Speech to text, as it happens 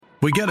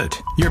We get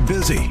it. You're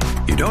busy.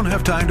 You don't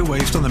have time to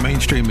waste on the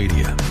mainstream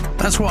media.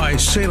 That's why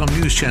Salem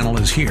News Channel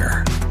is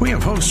here. We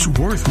have hosts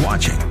worth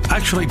watching,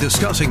 actually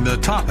discussing the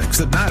topics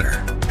that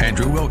matter.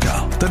 Andrew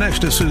Wilkow,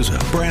 Dinesh D'Souza,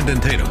 Brandon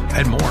Tatum,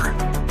 and more.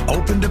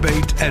 Open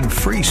debate and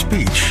free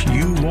speech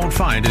you won't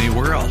find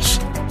anywhere else.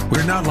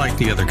 We're not like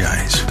the other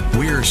guys.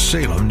 We're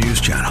Salem News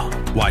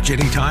Channel. Watch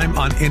anytime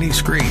on any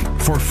screen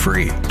for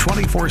free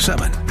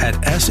 24/7 at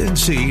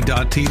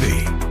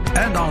snc.tv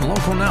and on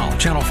Local Now,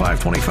 Channel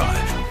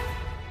 525.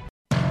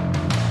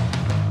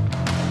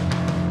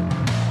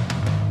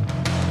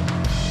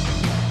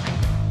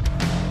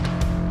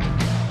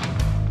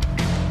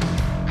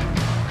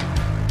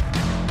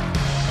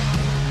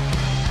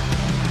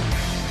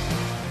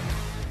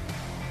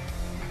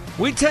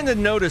 We tend to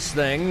notice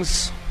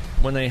things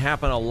when they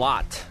happen a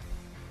lot.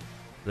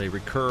 They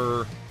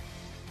recur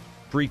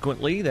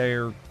frequently.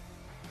 They're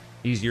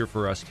easier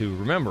for us to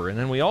remember. And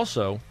then we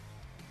also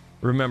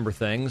remember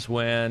things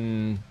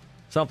when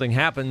something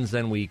happens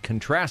and we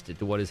contrast it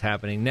to what is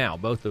happening now.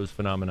 Both those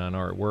phenomena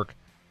are at work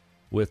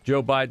with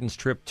Joe Biden's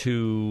trip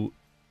to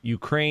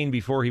Ukraine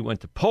before he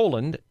went to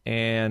Poland,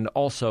 and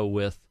also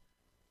with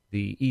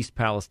the East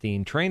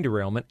Palestine train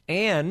derailment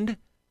and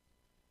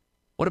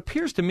what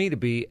appears to me to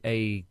be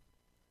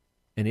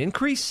an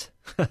increase,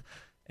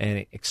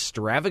 an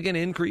extravagant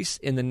increase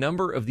in the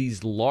number of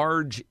these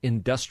large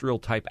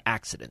industrial-type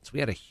accidents. We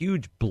had a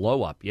huge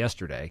blow-up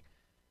yesterday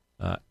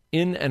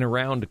in and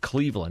around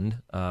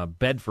Cleveland,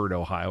 Bedford,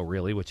 Ohio,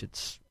 really, which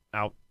it's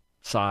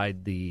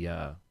outside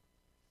the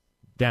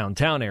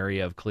downtown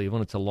area of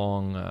Cleveland. It's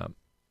along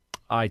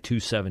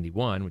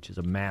I-271, which is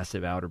a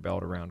massive outer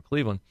belt around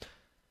Cleveland.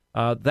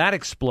 That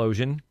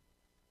explosion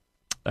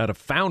at a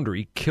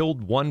foundry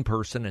killed one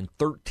person and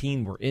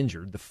 13 were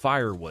injured. The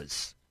fire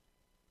was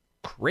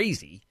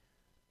crazy.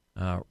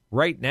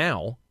 Right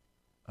now,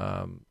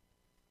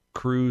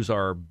 crews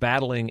are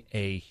battling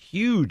a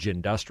huge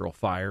industrial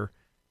fire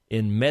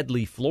in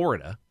Medley,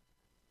 Florida.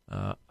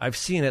 I've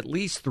seen at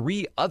least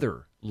 3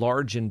 other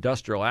large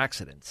industrial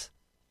accidents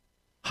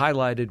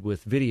highlighted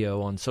with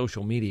video on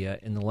social media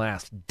in the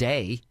last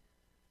day.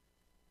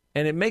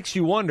 And it makes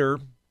you wonder,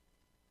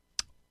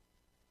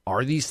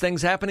 are these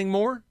things happening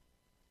more?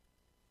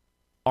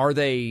 Are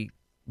they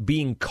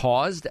being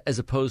caused as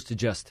opposed to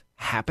just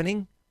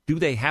happening? Do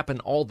they happen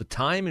all the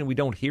time and we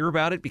don't hear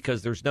about it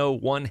because there's no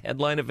one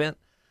headline event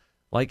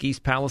like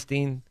East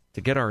Palestine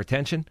to get our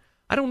attention?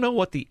 I don't know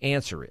what the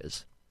answer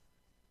is,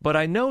 but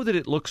I know that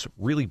it looks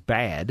really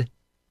bad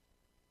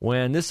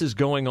when this is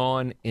going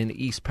on in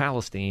East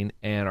Palestine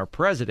and our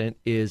president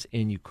is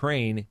in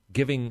Ukraine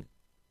giving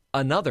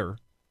another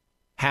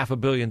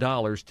 $500 million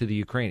to the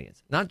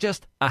Ukrainians. Not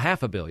just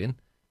 $500 million,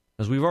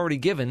 as we've already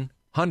given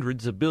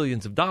hundreds of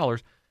billions of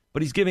dollars,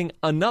 but he's giving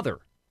another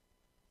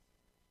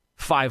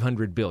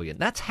 $500 billion.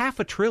 That's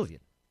 $500 billion.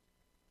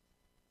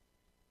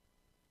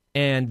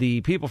 And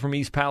the people from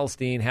East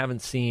Palestine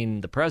haven't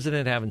seen the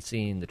president, haven't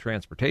seen the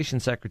transportation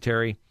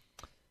secretary,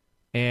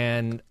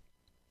 and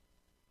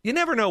you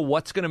never know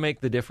what's going to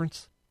make the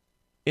difference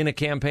in a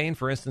campaign.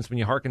 For instance, when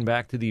you hearken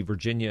back to the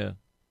Virginia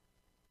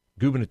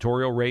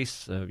gubernatorial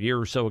race a year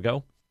or so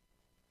ago,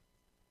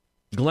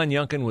 Glenn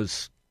Youngkin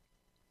was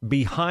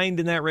behind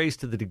in that race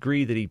to the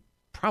degree that he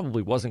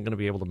probably wasn't going to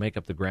be able to make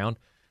up the ground,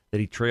 that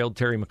he trailed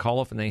Terry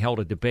McAuliffe, and they held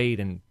a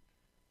debate. And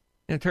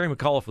Terry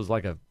McAuliffe was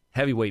like a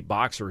heavyweight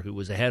boxer who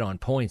was ahead on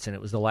points, and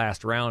it was the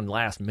last round,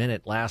 last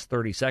minute, last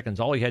 30 seconds.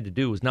 All he had to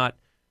do was not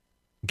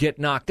get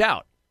knocked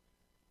out.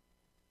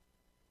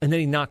 And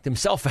then he knocked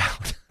himself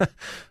out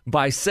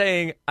by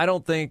saying, I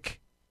don't think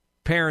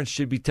parents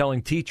should be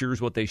telling teachers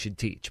what they should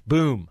teach.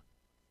 Boom.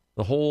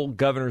 The whole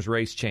governor's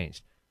race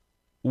changed.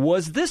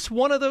 Was this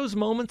one of those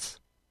moments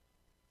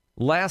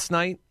last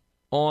night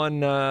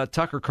on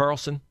Tucker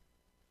Carlson?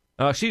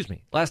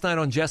 Last night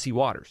on Jesse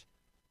Waters.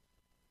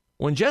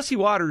 When Jesse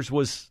Waters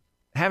was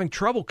having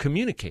trouble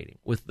communicating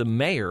with the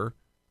mayor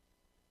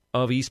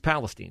of East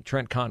Palestine,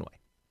 Trent Conway.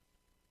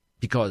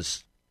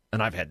 Because,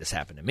 and I've had this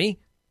happen to me,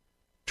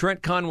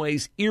 Trent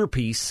Conway's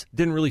earpiece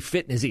didn't really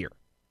fit in his ear.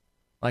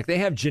 Like, they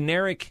have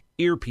generic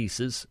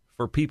earpieces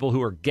for people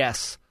who are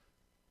guests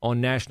on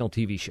national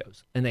TV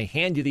shows. And they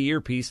hand you the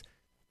earpiece,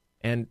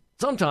 and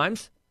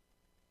sometimes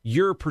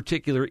your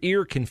particular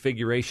ear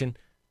configuration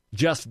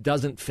just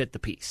doesn't fit the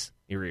piece.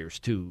 Your ear's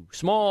too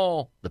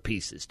small, the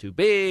piece is too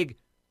big,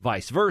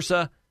 vice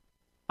versa.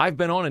 I've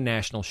been on a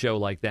national show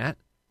like that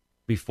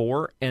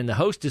before, and the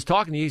host is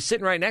talking to you, he's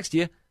sitting right next to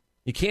you.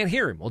 You can't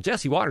hear him. Well,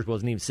 Jesse Waters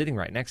wasn't even sitting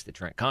right next to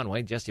Trent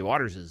Conway. Jesse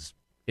Waters is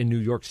in New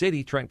York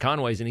City. Trent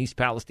Conway's in East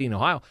Palestine,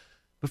 Ohio.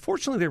 But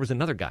fortunately, there was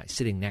another guy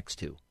sitting next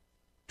to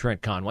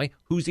Trent Conway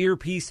whose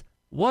earpiece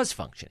was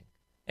functioning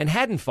and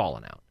hadn't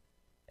fallen out.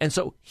 And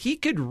so he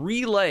could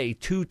relay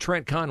to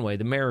Trent Conway,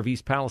 the mayor of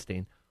East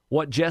Palestine,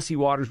 what Jesse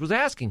Waters was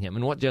asking him.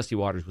 And what Jesse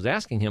Waters was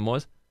asking him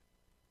was,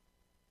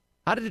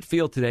 how did it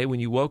feel today when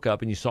you woke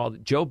up and you saw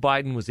that Joe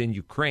Biden was in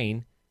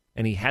Ukraine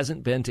and he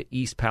hasn't been to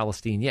East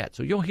Palestine yet?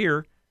 So you'll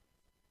hear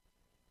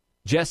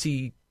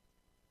Jesse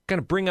kind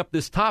of bring up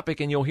this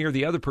topic, and you'll hear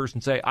the other person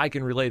say, I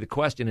can relay the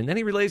question. And then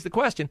he relays the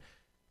question.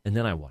 And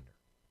then I wonder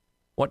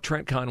what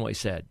Trent Conway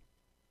said.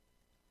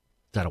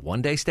 Is that a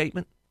one-day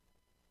statement?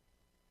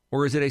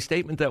 Or is it a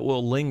statement that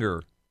will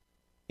linger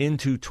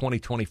into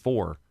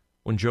 2024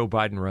 when Joe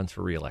Biden runs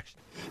for re-election?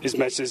 His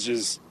message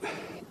is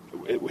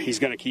he's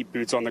going to keep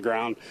boots on the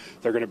ground.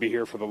 They're going to be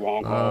here for the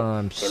long haul.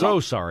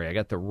 I'm sorry. I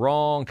got the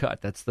wrong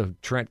cut. That's the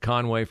Trent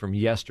Conway from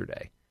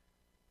yesterday.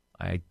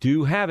 I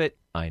do have it.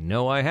 I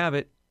know I have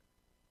it.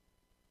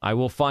 I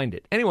will find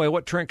it. Anyway,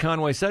 what Trent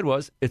Conway said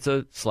was, it's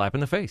a slap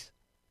in the face.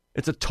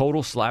 It's a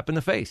total slap in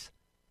the face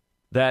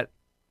that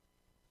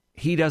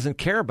he doesn't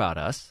care about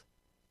us.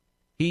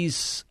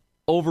 He's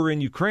over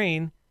in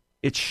Ukraine.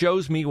 It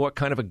shows me what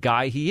kind of a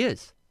guy he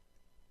is.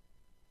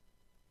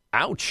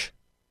 Ouch.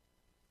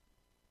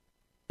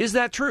 Is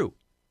that true?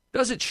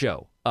 Does it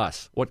show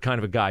us what kind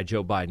of a guy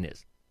Joe Biden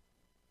is?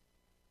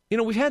 You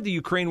know, we've had the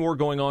Ukraine war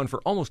going on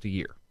for almost a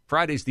year.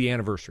 Friday's the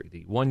anniversary,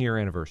 the one-year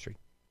anniversary.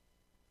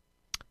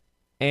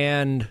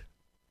 And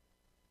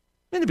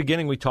in the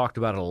beginning, we talked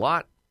about it a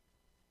lot.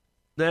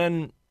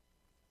 Then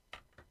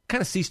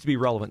kind of ceased to be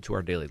relevant to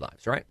our daily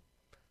lives, right?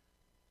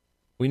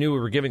 We knew we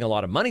were giving a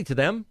lot of money to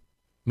them.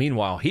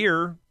 Meanwhile,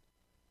 here,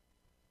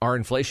 our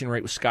inflation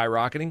rate was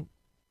skyrocketing.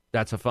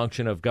 That's a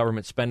function of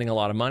government spending a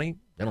lot of money.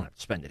 They don't have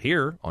to spend it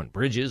here on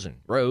bridges and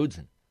roads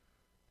and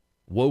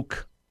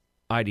woke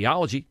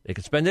ideology. They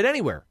can spend it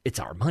anywhere. It's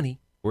our money,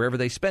 wherever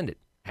they spend it.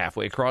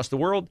 Halfway across the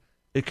world,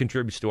 it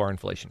contributes to our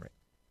inflation rate.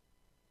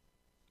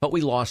 But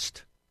we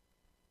lost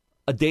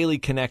a daily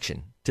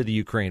connection to the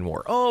Ukraine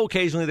war. Oh,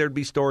 occasionally there'd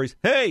be stories.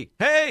 Hey,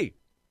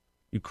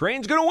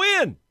 Ukraine's going to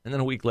win. And then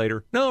a week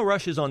later, no,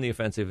 Russia's on the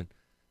offensive and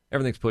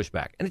everything's pushed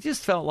back. And it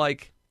just felt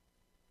like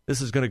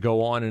this is going to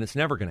go on and it's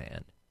never going to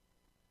end.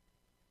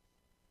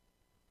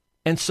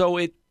 And so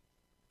it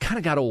kind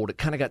of got old. It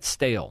kind of got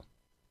stale.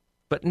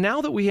 But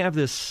now that we have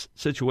this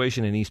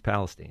situation in East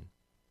Palestine,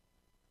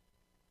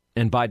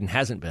 and Biden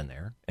hasn't been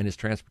there, and his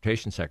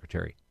transportation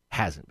secretary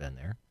hasn't been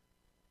there,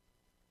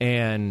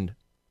 and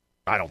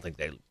I don't think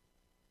they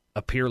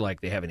appear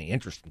like they have any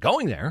interest in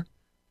going there.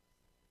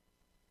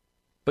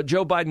 But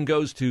Joe Biden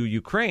goes to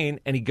Ukraine,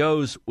 and he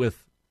goes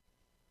with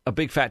a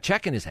big fat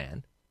check in his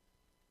hand.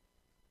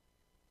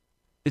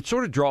 It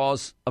sort of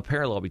draws a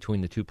parallel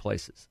between the two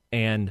places.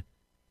 And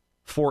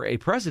for a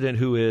president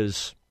who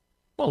is,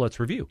 well, let's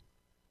review.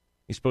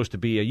 He's supposed to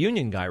be a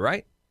union guy,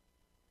 right?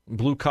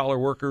 Blue-collar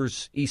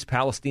workers, East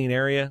Palestine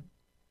area.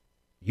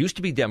 Used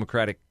to be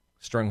Democratic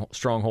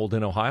stronghold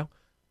in Ohio.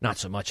 Not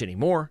so much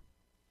anymore.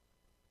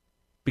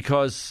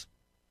 Because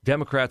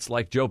Democrats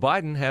like Joe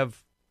Biden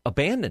have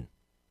abandoned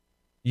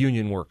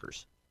union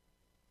workers.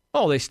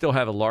 Oh, they still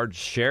have a large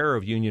share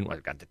of union. Well,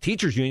 they've got the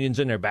teachers' unions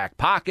in their back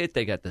pocket.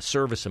 They got the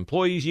service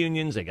employees'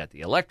 unions. They got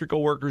the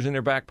electrical workers in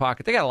their back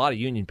pocket. They got a lot of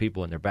union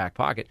people in their back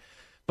pocket.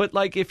 But,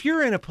 like, if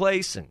you're in a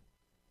place, and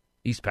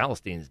East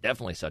Palestine is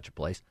definitely such a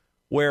place,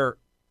 where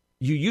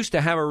you used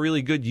to have a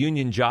really good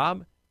union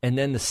job and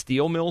then the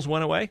steel mills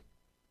went away,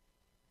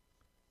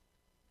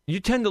 you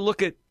tend to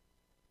look at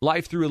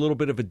life through a little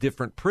bit of a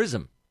different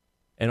prism.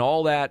 And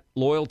all that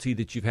loyalty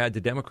that you've had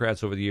to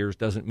Democrats over the years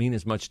doesn't mean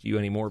as much to you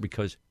anymore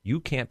because you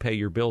can't pay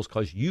your bills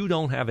because you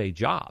don't have a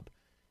job.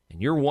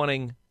 And you're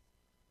wanting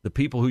the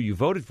people who you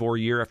voted for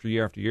year after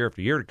year after year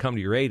after year to come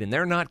to your aid, and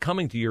they're not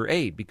coming to your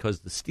aid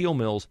because the steel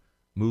mills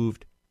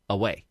moved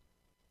away.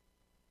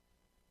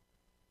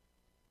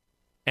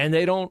 And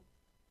they don't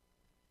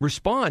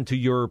respond to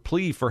your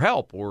plea for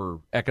help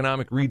or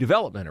economic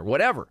redevelopment or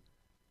whatever.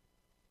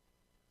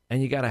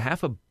 And you got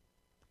 $500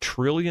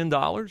 billion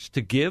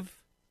to give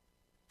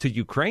to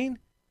Ukraine.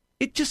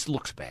 It just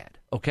looks bad,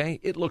 okay?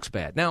 It looks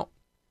bad. Now,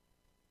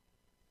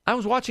 I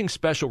was watching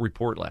Special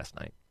Report last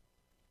night,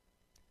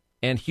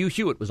 and Hugh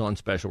Hewitt was on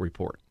Special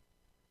Report.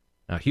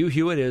 Now, Hugh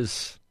Hewitt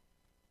is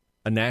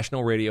a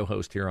national radio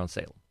host here on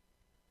Salem.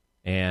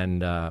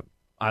 And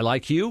I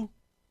like Hugh.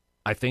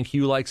 I think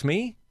Hugh likes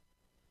me.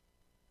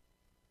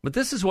 But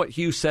this is what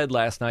Hugh said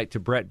last night to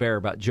Brett Baer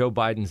about Joe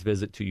Biden's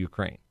visit to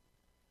Ukraine.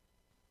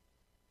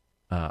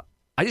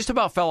 I just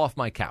about fell off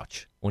my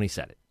couch when he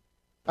said it.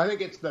 I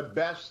think it's the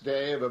best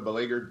day of a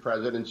beleaguered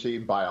presidency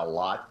by a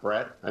lot,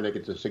 Brett. I think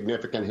it's a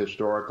significant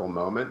historical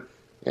moment,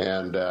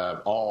 and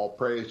all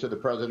praise to the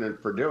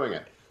president for doing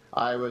it.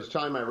 I was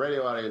telling my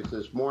radio audience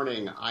this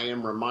morning, I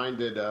am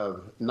reminded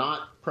of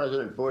not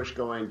President Bush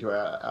going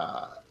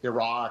to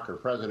Iraq or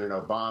President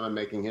Obama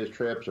making his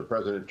trips or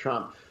President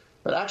Trump,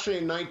 but actually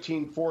in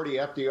 1940,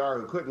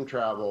 FDR, who couldn't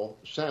travel,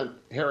 sent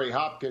Harry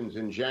Hopkins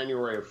in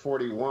January of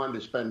 41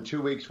 to spend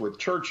 2 weeks with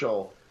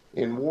Churchill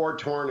in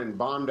war-torn and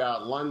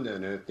bombed-out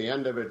London. And at the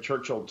end of it,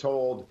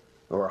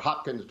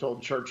 Hopkins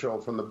told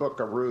Churchill from the Book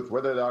of Ruth,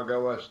 whither thou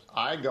goest,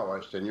 I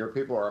goest, and your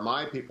people are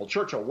my people.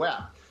 Churchill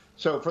wept.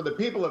 So for the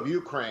people of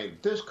Ukraine,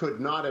 this could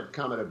not have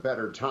come at a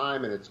better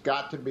time, and it's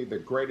got to be the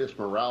greatest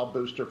morale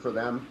booster for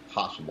them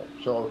possible.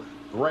 So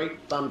great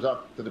thumbs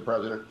up to the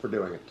president for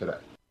doing it today.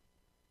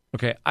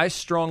 Okay, I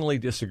strongly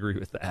disagree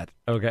with that,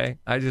 okay?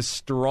 I just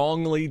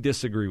strongly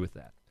disagree with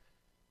that.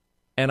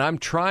 And I'm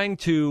trying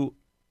to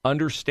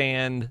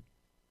understand,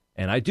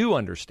 and I do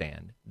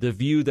understand, the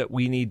view that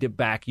we need to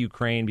back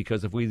Ukraine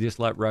because if we just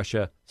let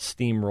Russia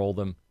steamroll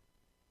them,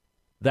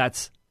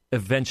 that's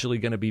eventually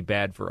going to be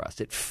bad for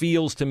us. It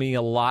feels to me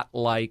a lot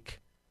like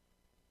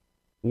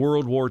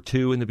World War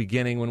II in the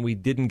beginning when we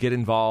didn't get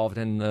involved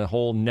and the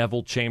whole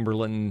Neville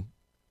Chamberlain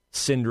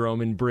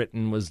syndrome in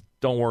Britain was,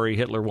 don't worry,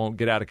 Hitler won't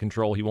get out of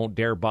control. He won't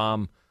dare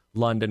bomb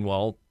London.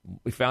 Well,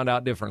 we found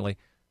out differently.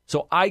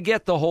 So I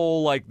get the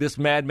whole, like, this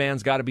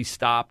madman's got to be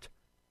stopped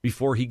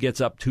before he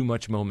gets up too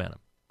much momentum.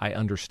 I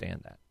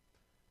understand that.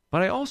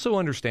 But I also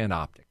understand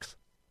optics.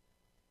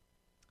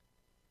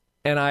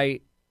 And I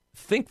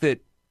think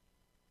that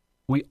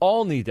we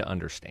all need to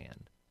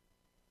understand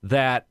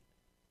that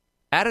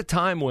at a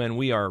time when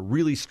we are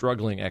really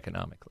struggling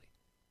economically,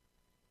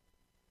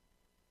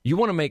 you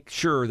want to make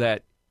sure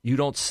that you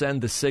don't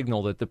send the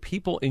signal that the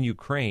people in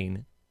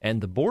Ukraine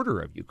and the border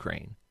of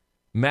Ukraine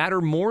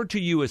matter more to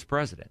you as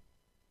president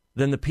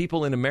than the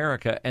people in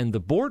America and the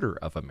border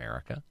of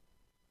America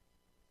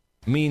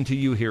mean to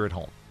you here at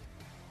home.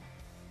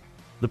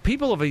 The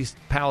people of East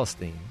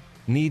Palestine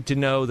need to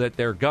know that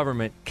their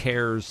government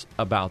cares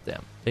about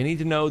them. They need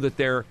to know that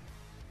they're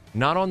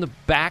not on the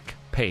back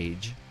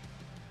page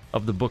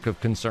of the book of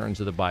concerns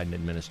of the Biden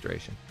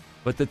administration,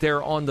 but that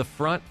they're on the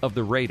front of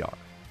the radar.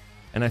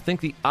 And I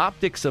think the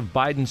optics of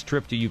Biden's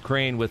trip to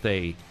Ukraine with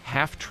a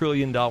 $500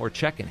 billion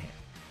check in hand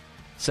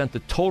sent the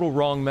total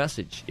wrong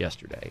message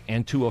yesterday.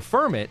 And to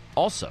affirm it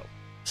also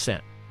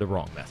sent the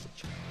wrong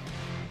message.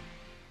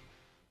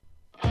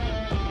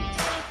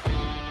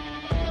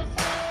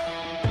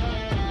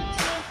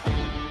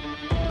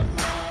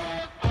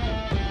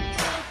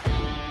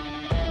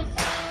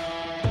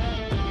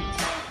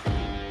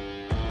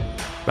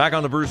 Back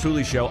on the Bruce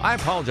Hooley Show. I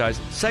apologize.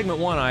 Segment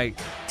 1, I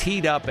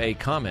teed up a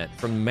comment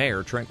from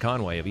Mayor Trent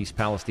Conway of East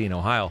Palestine,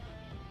 Ohio,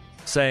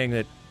 saying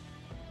that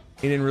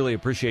he didn't really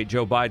appreciate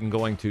Joe Biden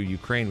going to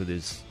Ukraine with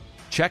his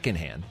check in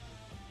hand.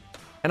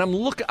 And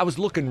I was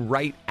looking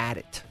right at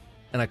it,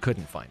 and I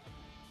couldn't find it.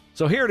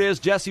 So here it is,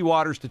 Jesse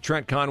Waters to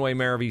Trent Conway,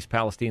 Mayor of East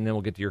Palestine. Then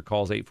we'll get to your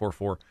calls,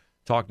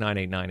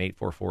 844-TALK-989,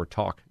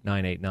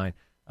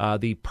 844-TALK-989.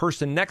 The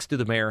person next to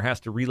the mayor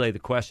has to relay the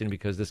question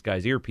because this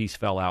guy's earpiece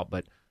fell out,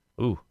 but,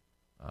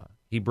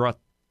 he brought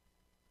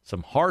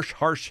some harsh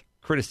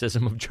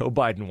criticism of Joe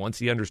Biden once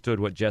he understood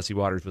what Jesse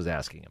Waters was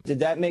asking him. Did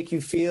that make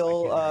you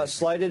feel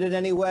slighted in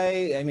any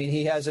way? I mean,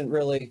 he hasn't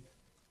really.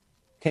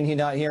 Can he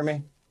not hear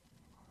me?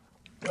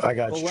 I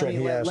got you, Trent.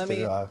 He asked,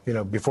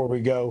 before we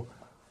go,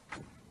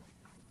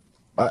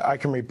 I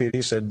can repeat.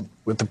 He said,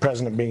 with the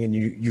president being in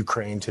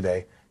Ukraine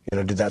today,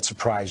 did that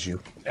surprise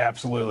you?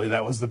 Absolutely.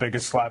 That was the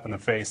biggest slap in the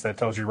face. That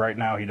tells you right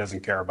now he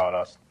doesn't care about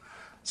us.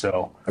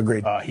 So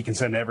agreed. He can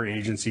send every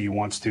agency he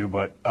wants to,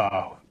 but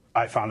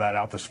I found that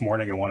out this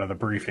morning in one of the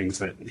briefings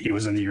that he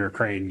was in the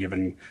Ukraine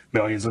giving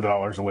millions of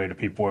dollars away to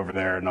people over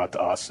there, not to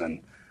us,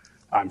 and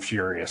I'm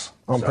furious.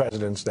 On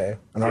President's Day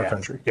in our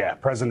country. Yeah,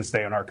 President's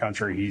Day in our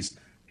country.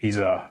 He's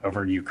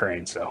over in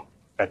Ukraine, so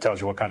that tells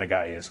you what kind of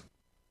guy he is.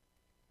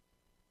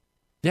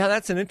 Yeah,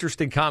 that's an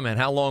interesting comment.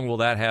 How long will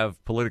that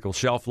have political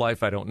shelf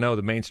life? I don't know.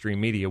 The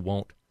mainstream media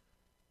won't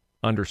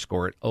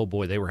underscore it. Oh,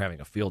 boy, they were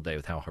having a field day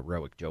with how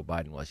heroic Joe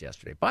Biden was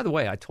yesterday. By the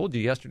way, I told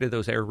you yesterday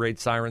those air raid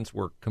sirens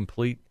were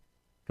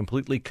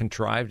completely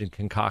contrived and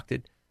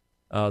concocted.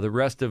 The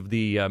rest of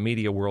the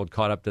media world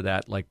caught up to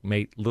that like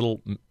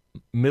middle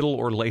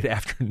or late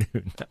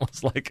afternoon. That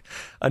was like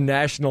a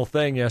national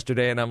thing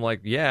yesterday, and I'm like,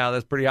 yeah,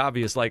 that's pretty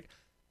obvious. Like,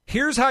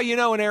 here's how you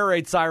know an air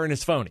raid siren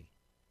is phony.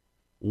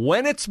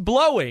 When it's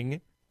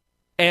blowing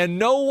and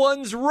no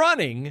one's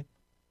running,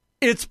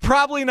 it's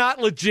probably not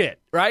legit,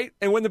 right?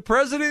 And when the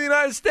president of the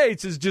United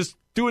States is just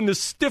doing the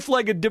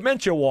stiff-legged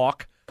dementia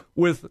walk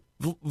with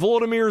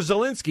Volodymyr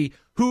Zelensky,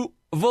 who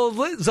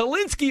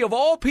Zelensky, of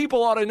all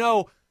people, ought to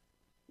know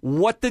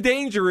what the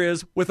danger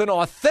is with an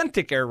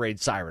authentic air raid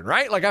siren,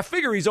 right? Like, I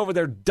figure he's over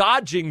there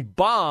dodging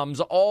bombs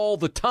all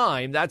the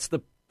time. That's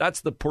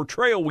the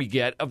portrayal we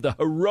get of the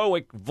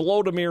heroic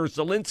Volodymyr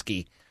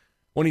Zelensky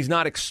when he's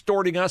not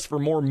extorting us for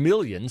more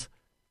millions.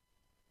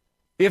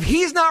 If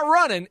he's not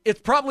running, it's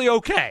probably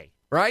okay,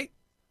 right?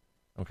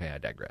 Okay, I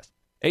digress.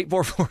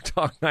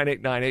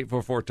 844-TALK-989,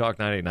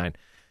 844-TALK-989.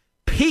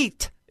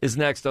 Pete is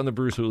next on the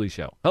Bruce Hooley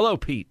Show. Hello,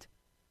 Pete.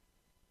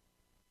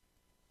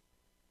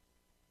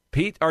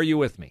 Pete, are you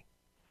with me?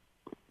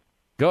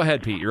 Go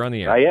ahead, Pete. You're on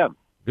the air. I am.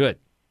 Good.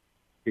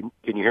 Can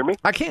you hear me?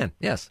 I can,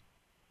 yes.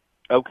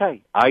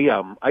 Okay. I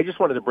just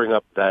wanted to bring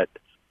up that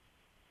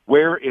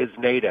where is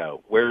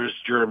NATO? Where's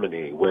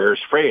Germany? Where's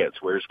France?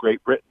 Where's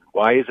Great Britain?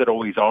 Why is it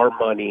always our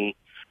money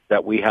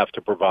that we have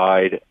to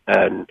provide?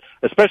 And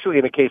especially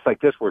in a case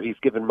like this where he's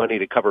given money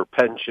to cover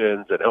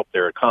pensions and help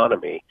their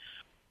economy,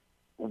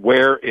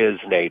 where is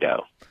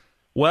NATO?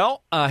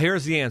 Well,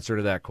 here's the answer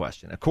to that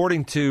question.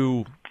 According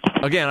to,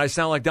 again, I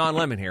sound like Don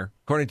Lemon here.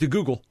 According to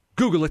Google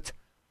it.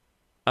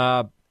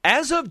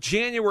 As of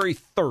January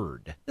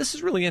 3rd, this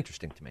is really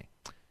interesting to me.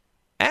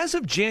 As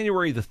of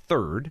January the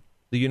 3rd,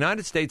 the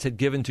United States had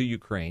given to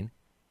Ukraine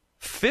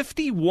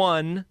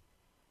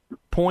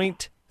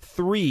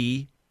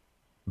 $51.3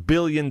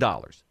 billion,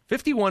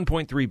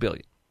 $51.3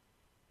 billion.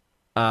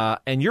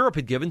 And Europe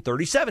had given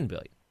 $37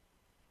 billion.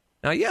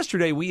 Now,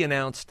 yesterday we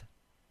announced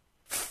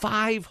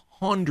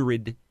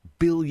 $500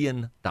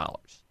 billion,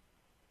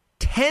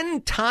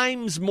 10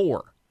 times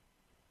more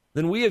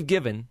than we have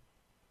given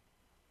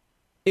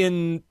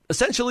in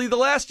essentially the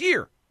last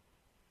year,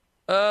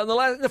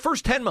 the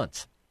first 10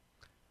 months.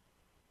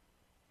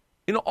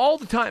 You know, all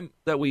the time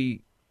that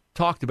we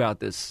talked about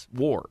this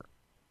war,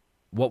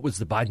 what was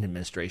the Biden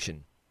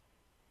administration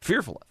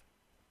fearful of?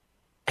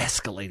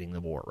 Escalating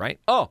the war, right?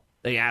 Oh,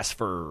 they asked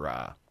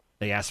for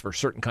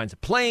certain kinds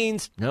of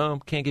planes. No,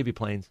 can't give you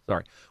planes.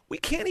 Sorry. We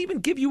can't even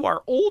give you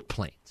our old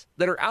planes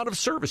that are out of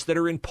service, that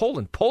are in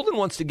Poland. Poland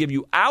wants to give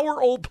you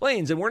our old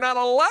planes, and we're not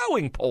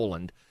allowing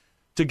Poland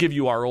to give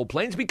you our old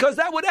planes because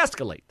that would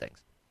escalate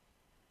things.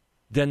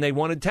 Then they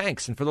wanted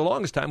tanks, and for the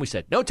longest time we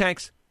said, no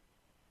tanks,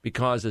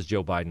 because, as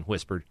Joe Biden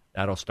whispered,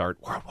 that'll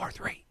start World War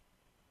III.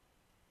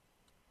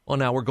 Well,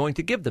 now we're going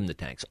to give them the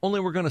tanks, only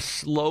we're going to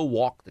slow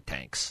walk the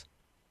tanks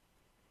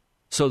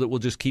so that we'll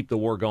just keep the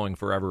war going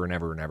forever and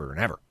ever and ever and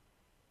ever.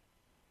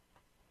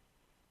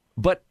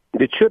 But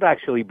it should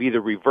actually be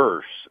the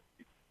reverse.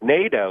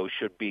 NATO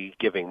should be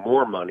giving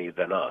more money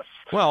than us.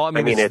 Well, I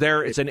mean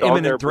it's an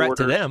imminent threat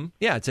to them.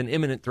 Yeah, it's an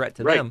imminent threat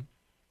to them.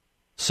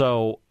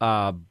 So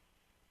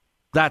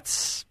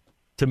that's,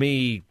 to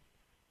me,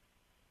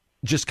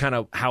 just kind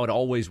of how it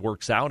always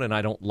works out, and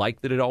I don't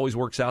like that it always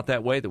works out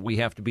that way, that we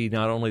have to be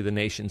not only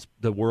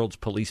the world's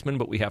policeman,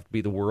 but we have to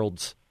be the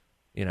world's,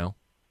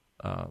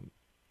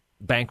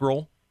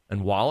 bankroll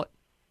and wallet.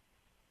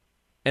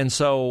 And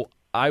so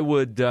I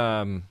would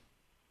like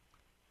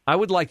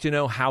to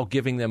know how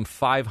giving them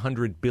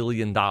 $500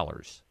 billion,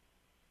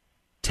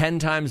 10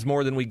 times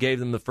more than we gave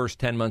them the first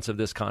 10 months of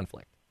this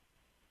conflict,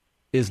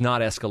 is not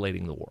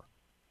escalating the war.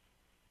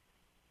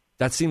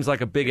 That seems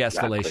like a big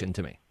escalation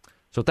to me.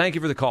 So thank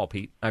you for the call,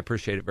 Pete. I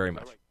appreciate it very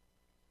much.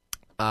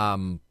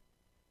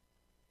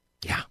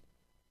 Yeah.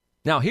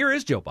 Now, here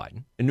is Joe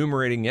Biden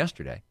enumerating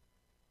yesterday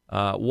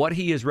what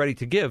he is ready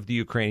to give the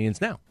Ukrainians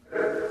now.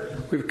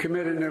 We've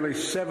committed nearly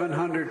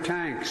 700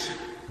 tanks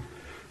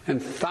and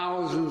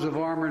thousands of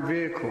armored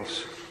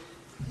vehicles,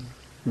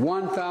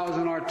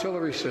 1,000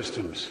 artillery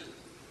systems,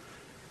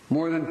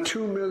 more than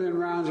 2 million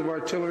rounds of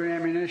artillery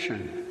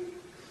ammunition,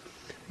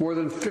 more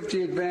than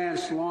 50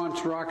 advanced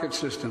launch rocket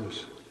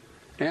systems,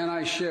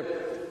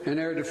 anti-ship and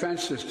air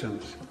defense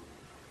systems,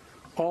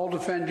 all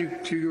defend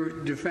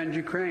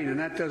Ukraine, and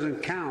that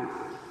doesn't count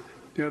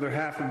the other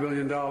 $500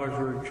 million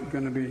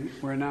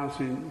we're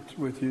announcing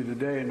with you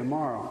today and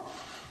tomorrow.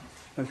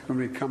 That's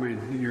going to be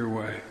coming your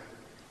way.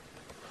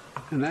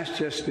 And that's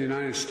just the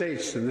United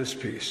States in this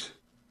piece.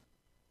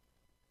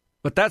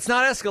 But that's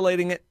not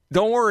escalating it.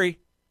 Don't worry.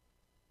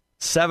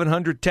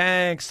 700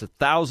 tanks,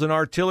 1,000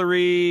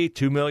 artillery,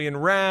 2 million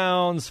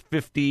rounds,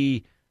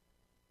 50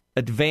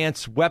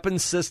 advanced weapon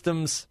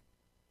systems.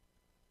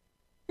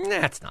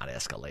 That's not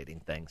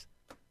escalating things.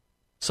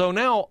 So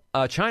now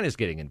China's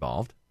getting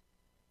involved,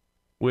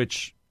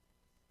 which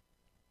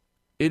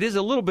it is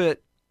a little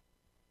bit,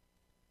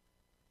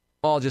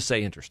 I'll just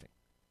say, interesting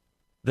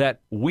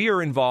that we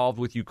are involved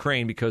with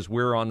Ukraine because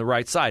we're on the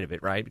right side of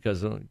it, right?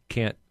 Because we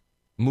can't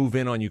move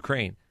in on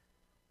Ukraine.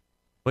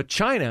 But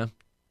China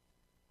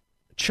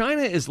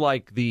is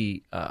like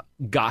the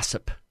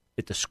gossip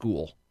at the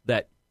school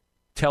that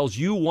tells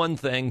you one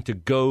thing to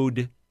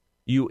goad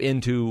you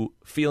into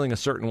feeling a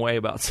certain way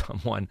about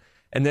someone,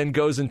 and then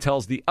goes and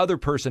tells the other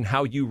person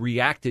how you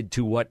reacted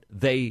to what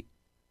they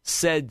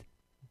said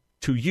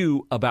to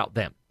you about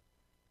them.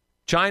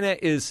 China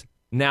is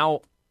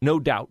now, no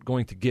doubt,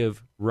 going to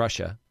give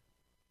Russia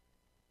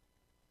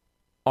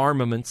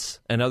armaments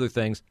and other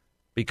things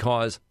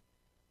because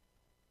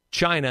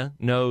China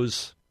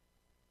knows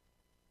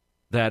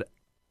that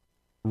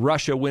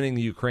Russia winning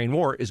the Ukraine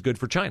war is good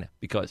for China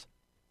because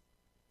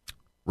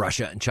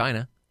Russia and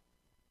China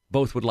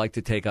both would like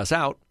to take us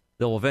out.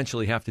 They'll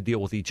eventually have to deal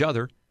with each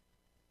other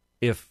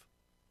if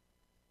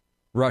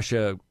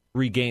Russia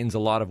regains a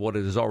lot of what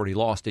it has already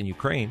lost in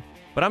Ukraine.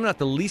 But I'm not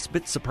the least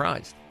bit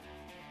surprised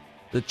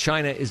that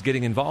China is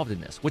getting involved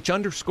in this, which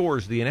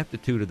underscores the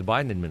ineptitude of the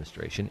Biden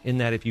administration in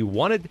that if you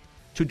wanted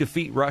to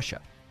defeat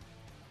Russia,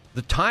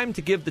 the time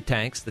to give the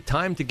tanks, the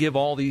time to give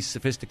all these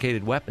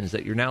sophisticated weapons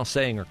that you're now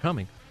saying are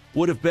coming,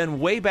 would have been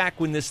way back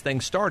when this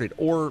thing started.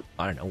 Or,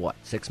 I don't know,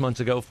 6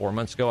 months ago, 4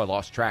 months ago, I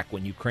lost track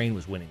when Ukraine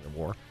was winning the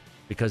war,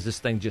 because this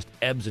thing just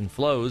ebbs and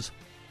flows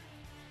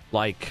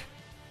like,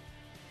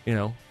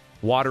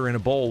 water in a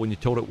bowl when you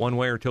tilt it one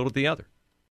way or tilt it the other.